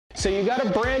So you got a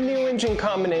brand new engine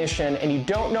combination and you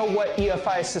don't know what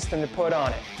EFI system to put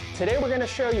on it. Today we're going to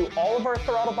show you all of our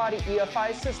throttle body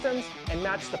EFI systems and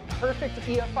match the perfect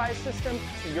EFI system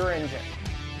to your engine.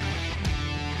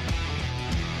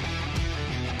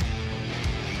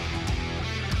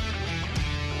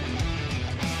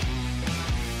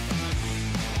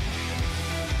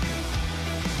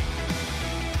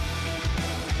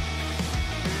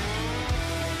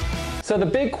 So the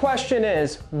big question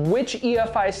is, which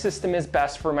EFI system is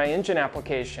best for my engine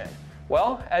application?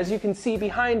 Well, as you can see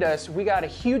behind us, we got a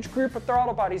huge group of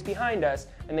throttle bodies behind us,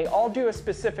 and they all do a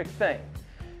specific thing.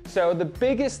 So the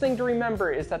biggest thing to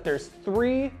remember is that there's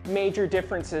three major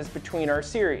differences between our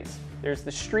series. There's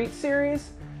the Street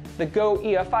series, the Go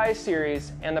EFI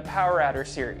series, and the Power Adder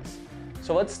series.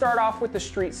 So let's start off with the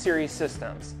Street series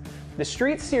systems. The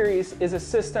Street series is a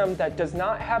system that does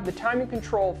not have the timing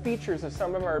control features of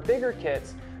some of our bigger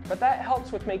kits, but that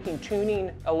helps with making tuning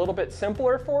a little bit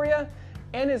simpler for you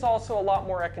and is also a lot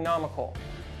more economical.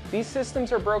 These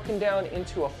systems are broken down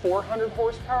into a 400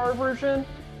 horsepower version,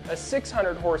 a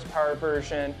 600 horsepower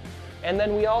version, and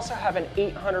then we also have an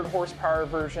 800 horsepower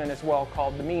version as well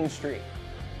called the Mean Street.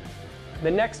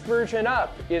 The next version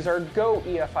up is our Go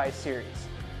EFI series.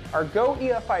 Our Go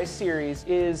EFI series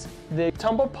is the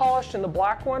tumble polished and the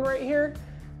black one right here.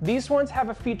 These ones have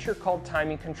a feature called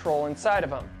timing control inside of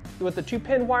them. With the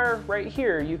 2-pin wire right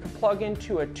here, you can plug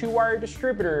into a 2-wire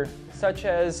distributor, such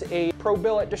as a Pro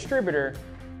Billet distributor.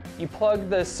 You plug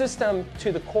the system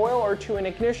to the coil or to an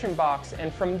ignition box,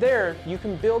 and from there, you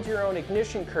can build your own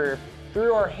ignition curve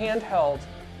through our handheld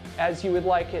as you would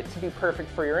like it to be perfect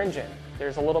for your engine.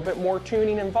 There's a little bit more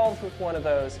tuning involved with one of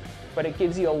those, but it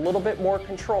gives you a little bit more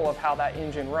control of how that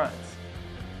engine runs.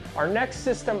 Our next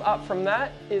system up from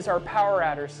that is our Power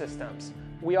Adder systems.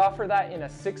 We offer that in a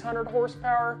 600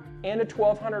 horsepower and a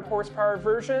 1200 horsepower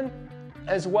version,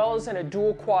 as well as in a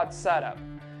dual quad setup.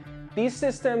 These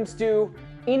systems do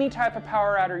any type of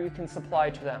power adder you can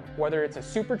supply to them, whether it's a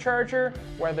supercharger,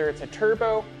 whether it's a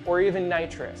turbo, or even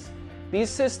nitrous. These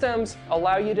systems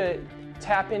allow you to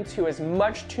tap into as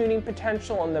much tuning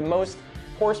potential and the most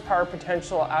horsepower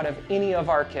potential out of any of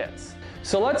our kits.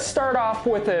 So let's start off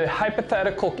with a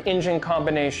hypothetical engine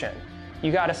combination.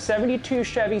 You got a 72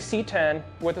 Chevy C10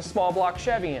 with a small block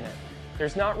Chevy in it.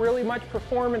 There's not really much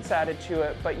performance added to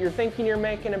it, but you're thinking you're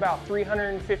making about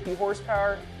 350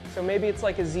 horsepower, so maybe it's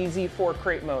like a ZZ4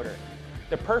 crate motor.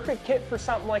 The perfect kit for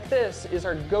something like this is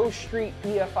our Go Street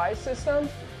EFI system.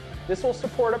 This will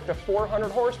support up to 400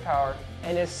 horsepower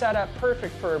and is set up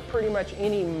perfect for pretty much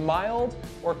any mild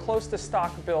or close to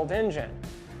stock build engine.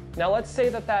 Now let's say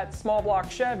that that small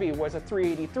block Chevy was a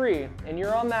 383 and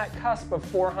you're on that cusp of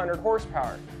 400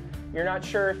 horsepower. You're not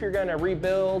sure if you're going to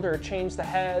rebuild or change the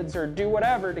heads or do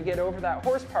whatever to get over that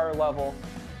horsepower level,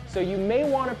 so you may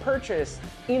want to purchase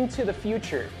into the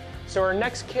future. So our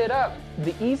next kit up,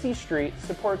 the Easy Street,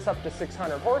 supports up to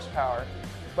 600 horsepower,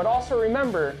 but also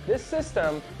remember, this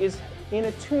system is in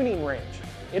a tuning range.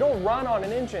 It'll run on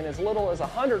an engine as little as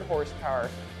 100 horsepower,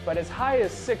 but as high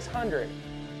as 600.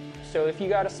 So if you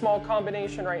got a small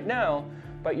combination right now,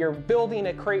 but you're building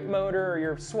a crate motor or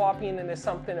you're swapping into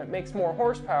something that makes more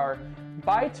horsepower,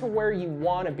 buy to where you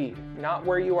want to be, not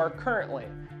where you are currently.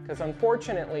 Because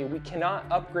unfortunately, we cannot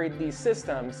upgrade these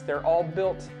systems. They're all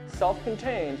built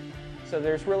self-contained, so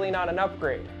there's really not an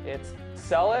upgrade. It's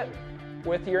sell it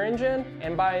with your engine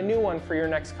and buy a new one for your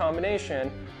next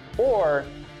combination, or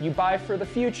you buy for the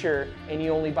future and you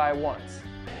only buy once.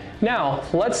 Now,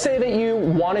 let's say that you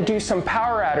want to do some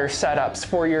power adder setups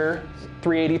for your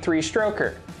 383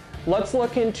 stroker. Let's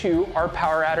look into our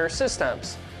power adder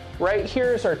systems. Right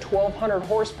here is our 1200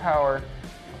 horsepower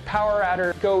Power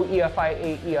Adder Go EFI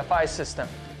 8 EFI system.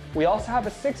 We also have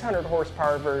a 600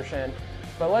 horsepower version,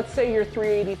 but let's say your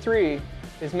 383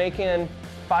 is making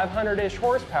 500-ish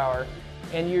horsepower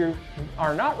and you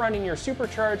are not running your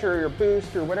supercharger or your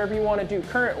boost or whatever you want to do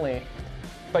currently,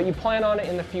 but you plan on it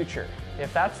in the future.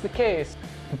 If that's the case,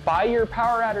 buy your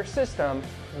Power Adder system,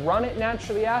 run it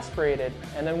naturally aspirated,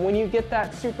 and then when you get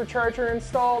that supercharger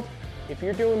installed, if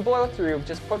you're doing blow through,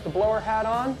 just put the blower hat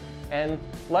on and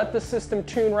let the system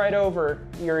tune right over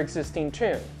your existing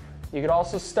tune. You could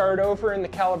also start over in the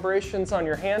calibrations on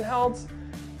your handhelds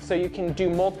so you can do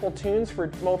multiple tunes for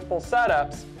multiple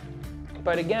setups.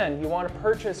 But again, you want to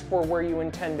purchase for where you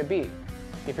intend to be.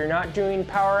 If you're not doing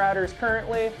power adders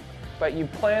currently, but you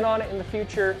plan on it in the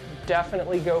future,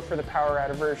 definitely go for the power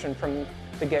adder version from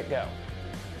the get-go.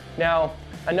 Now,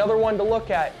 another one to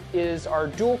look at is our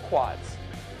dual quads.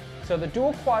 So the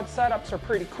dual quad setups are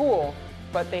pretty cool,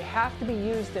 but they have to be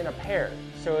used in a pair.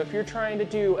 So if you're trying to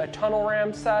do a tunnel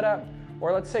ram setup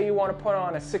or let's say you want to put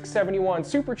on a 671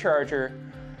 supercharger,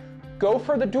 go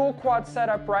for the dual quad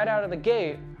setup right out of the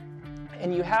gate,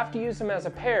 and you have to use them as a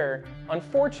pair.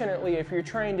 Unfortunately, if you're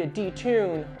trying to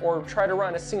detune or try to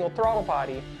run a single throttle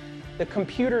body, the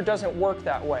computer doesn't work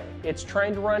that way. It's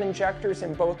trying to run injectors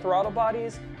in both throttle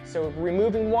bodies, so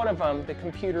removing one of them, the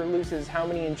computer loses how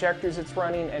many injectors it's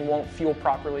running and won't fuel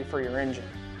properly for your engine.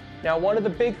 Now, one of the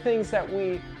big things that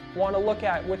we want to look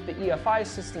at with the EFI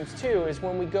systems too is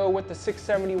when we go with the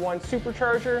 671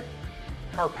 supercharger,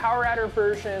 our power adder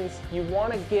versions, you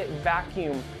want to get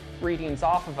vacuum readings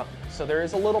off of them. So there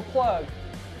is a little plug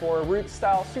for a root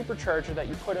style supercharger that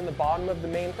you put in the bottom of the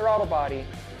main throttle body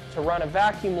to run a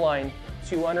vacuum line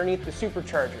to underneath the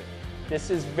supercharger. This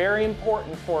is very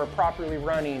important for a properly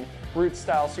running root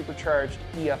style supercharged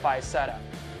EFI setup.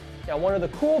 Now, one of the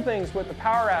cool things with the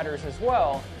power adders as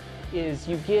well is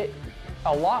you get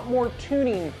a lot more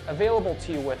tuning available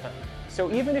to you with them.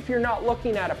 So even if you're not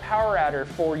looking at a power adder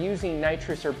for using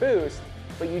nitrous or boost,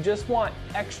 but you just want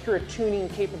extra tuning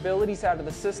capabilities out of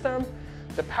the system,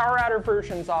 the power adder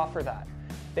versions offer that.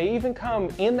 They even come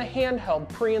in the handheld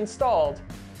pre-installed.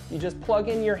 You just plug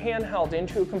in your handheld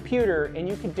into a computer and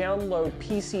you can download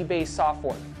PC-based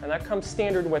software. And that comes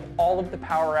standard with all of the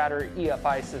power adder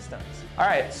EFI systems. All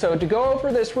right, so to go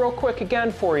over this real quick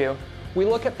again for you, we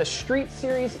look at the Street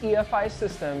Series EFI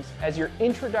systems as your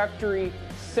introductory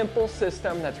simple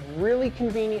system that's really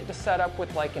convenient to set up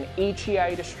with like an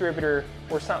HEI distributor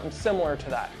or something similar to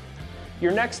that.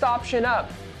 Your next option up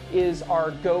is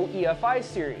our Go EFI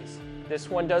series. This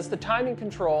one does the timing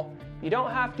control. You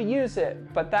don't have to use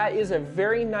it, but that is a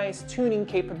very nice tuning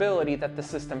capability that the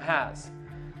system has.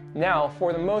 Now,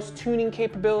 for the most tuning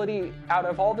capability out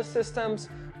of all the systems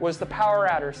was the power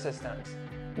adder systems.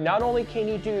 Not only can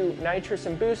you do nitrous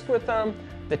and boost with them,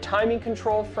 the timing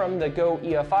control from the Go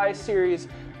EFI series,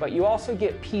 but you also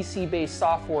get PC-based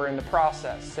software in the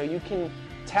process. So you can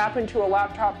tap into a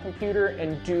laptop computer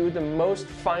and do the most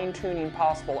fine-tuning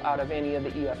possible out of any of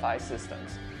the EFI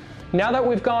systems. Now that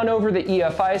we've gone over the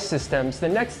EFI systems, the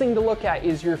next thing to look at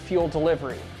is your fuel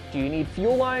delivery. Do you need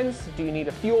fuel lines? Do you need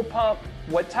a fuel pump?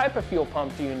 What type of fuel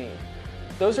pump do you need?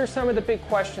 Those are some of the big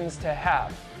questions to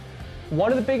have. One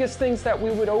of the biggest things that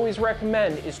we would always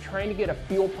recommend is trying to get a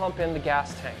fuel pump in the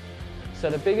gas tank. So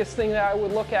the biggest thing that I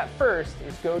would look at first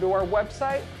is go to our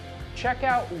website, check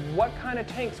out what kind of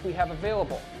tanks we have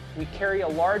available. We carry a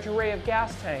large array of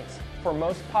gas tanks for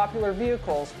most popular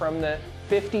vehicles from the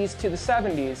 50s to the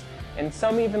 70s, and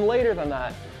some even later than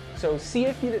that. So see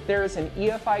if there is an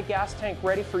EFI gas tank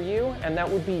ready for you, and that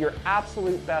would be your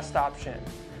absolute best option.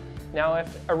 Now,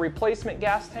 if a replacement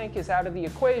gas tank is out of the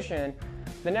equation,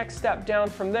 the next step down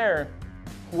from there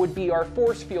would be our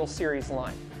Force Fuel series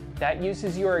line. That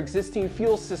uses your existing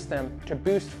fuel system to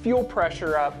boost fuel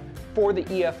pressure up for the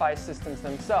EFI systems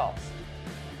themselves.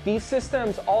 These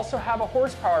systems also have a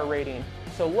horsepower rating,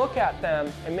 so look at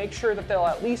them and make sure that they'll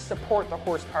at least support the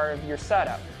horsepower of your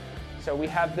setup. So we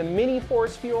have the mini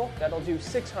Force Fuel that'll do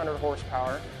 600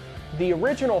 horsepower, the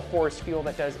original Force Fuel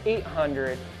that does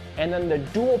 800, and then the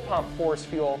dual pump Force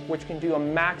Fuel, which can do a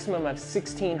maximum of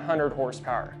 1600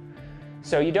 horsepower.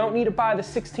 So you don't need to buy the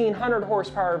 1600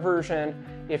 horsepower version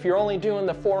if you're only doing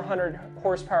the 400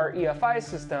 horsepower EFI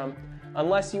system,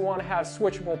 unless you want to have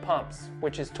switchable pumps,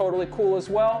 which is totally cool as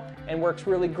well and works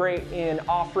really great in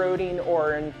off-roading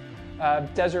or in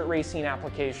desert racing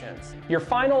applications. Your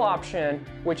final option,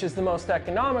 which is the most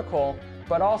economical,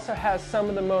 but also has some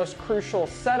of the most crucial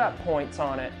setup points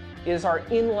on it, is our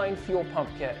inline fuel pump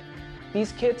kit.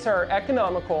 These kits are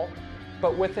economical,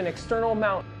 but with an external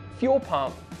mount fuel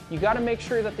pump, you got to make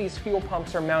sure that these fuel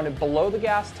pumps are mounted below the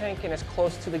gas tank and as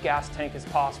close to the gas tank as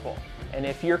possible. And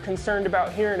if you're concerned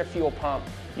about hearing a fuel pump,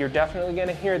 you're definitely going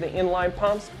to hear the inline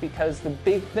pumps, because the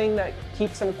big thing that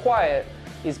keeps them quiet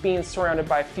is being surrounded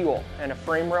by fuel, and a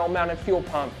frame rail mounted fuel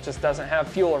pump just doesn't have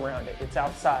fuel around it, it's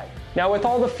outside. Now, with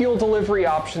all the fuel delivery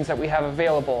options that we have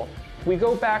available, we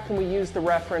go back and we use the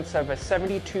reference of a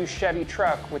 72 Chevy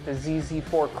truck with a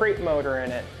ZZ4 crate motor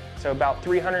in it, so about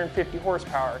 350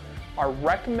 horsepower. Our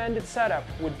recommended setup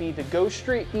would be the Go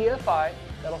Street EFI,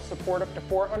 that'll support up to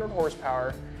 400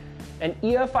 horsepower, an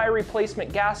EFI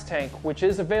replacement gas tank, which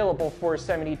is available for a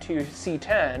 72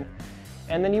 C10,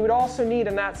 and then you would also need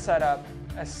in that setup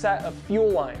a set of fuel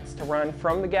lines to run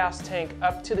from the gas tank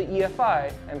up to the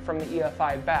EFI and from the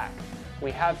EFI back.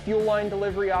 We have fuel line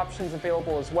delivery options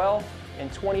available as well, in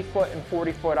 20-foot and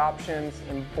 40-foot options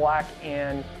in black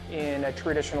and in a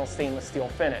traditional stainless steel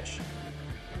finish.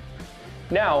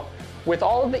 Now, with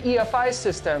all of the EFI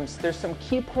systems, there's some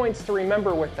key points to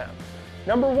remember with them.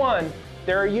 Number one,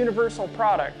 they're a universal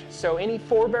product, so any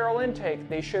 4-barrel intake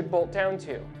they should bolt down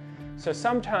to. So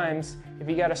sometimes if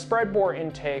you got a spread bore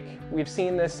intake, we've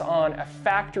seen this on a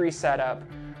factory setup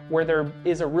where there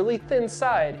is a really thin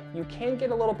side, you can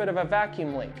get a little bit of a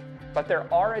vacuum leak. But there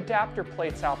are adapter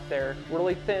plates out there,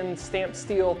 really thin stamped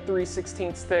steel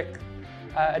 3/16 thick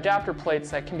adapter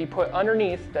plates that can be put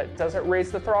underneath that doesn't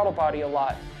raise the throttle body a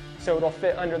lot, so it'll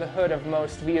fit under the hood of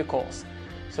most vehicles.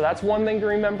 So that's one thing to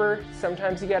remember.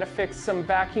 Sometimes you gotta fix some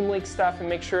vacuum leak stuff and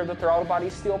make sure the throttle body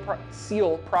is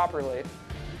sealed properly.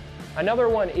 Another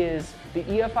one is the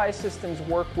EFI systems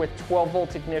work with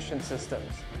 12-volt ignition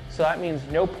systems. So that means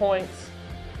no points,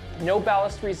 no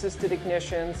ballast resisted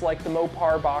ignitions like the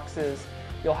Mopar boxes.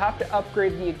 You'll have to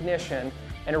upgrade the ignition,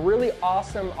 and a really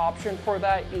awesome option for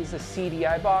that is a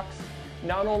CDI box,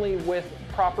 not only with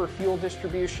proper fuel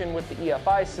distribution with the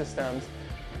EFI systems,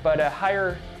 but a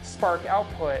higher spark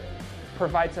output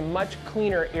provides a much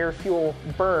cleaner air-fuel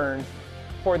burn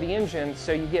for the engine,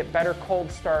 so you get better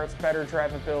cold starts, better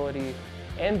drivability,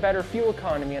 and better fuel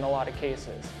economy in a lot of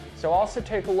cases. So also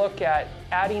take a look at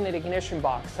adding an ignition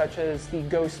box, such as the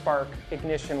GoSpark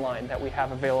ignition line that we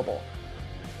have available.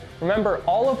 Remember,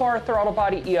 all of our throttle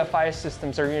body EFI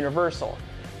systems are universal.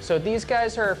 So these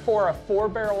guys are for a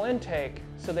 4-barrel intake,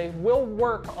 so they will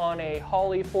work on a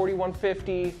Holley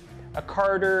 4150, a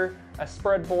Carter, a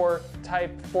spread bore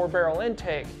type 4-barrel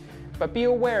intake. But be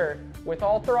aware, with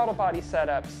all throttle body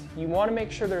setups, you want to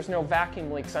make sure there's no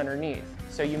vacuum leaks underneath.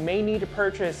 So you may need to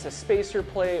purchase a spacer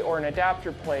plate or an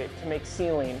adapter plate to make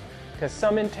sealing, because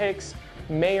some intakes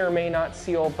may or may not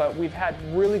seal, but we've had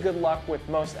really good luck with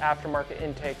most aftermarket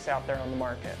intakes out there on the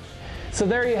market. So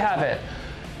there you have it.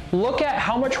 Look at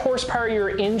how much horsepower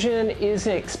your engine is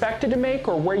expected to make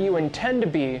or where you intend to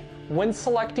be when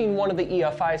selecting one of the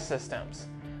EFI systems.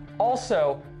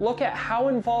 Also, look at how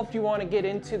involved you want to get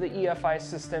into the EFI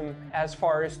system as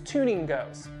far as tuning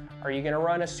goes. Are you going to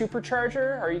run a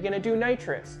supercharger? Are you going to do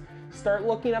nitrous? Start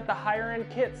looking at the higher end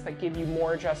kits that give you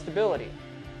more adjustability.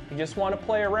 If you just want to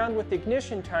play around with the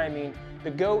ignition timing,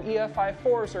 the Go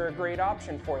EFI4s are a great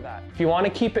option for that. If you want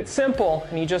to keep it simple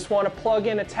and you just want to plug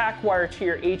in a tack wire to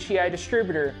your HEI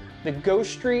distributor, the Go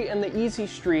Street and the Easy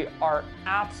Street are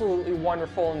absolutely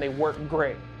wonderful and they work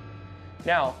great.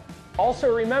 Now,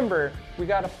 also remember, we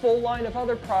got a full line of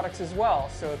other products as well.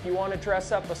 So if you want to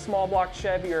dress up a small block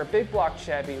Chevy or a big block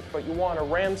Chevy, but you want a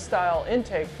Ram style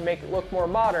intake to make it look more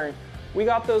modern, we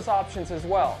got those options as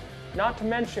well. Not to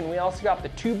mention, we also got the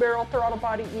 2-barrel throttle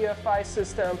body EFI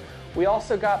system. We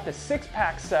also got the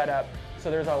 6-pack setup.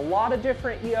 So there's a lot of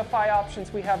different EFI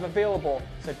options we have available.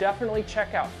 So definitely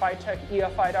check out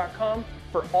FiTechEFI.com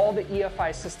for all the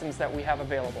EFI systems that we have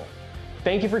available.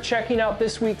 Thank you for checking out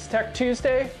this week's Tech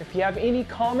Tuesday. If you have any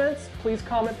comments, please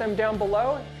comment them down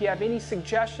below. If you have any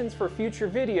suggestions for future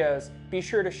videos, be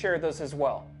sure to share those as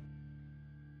well.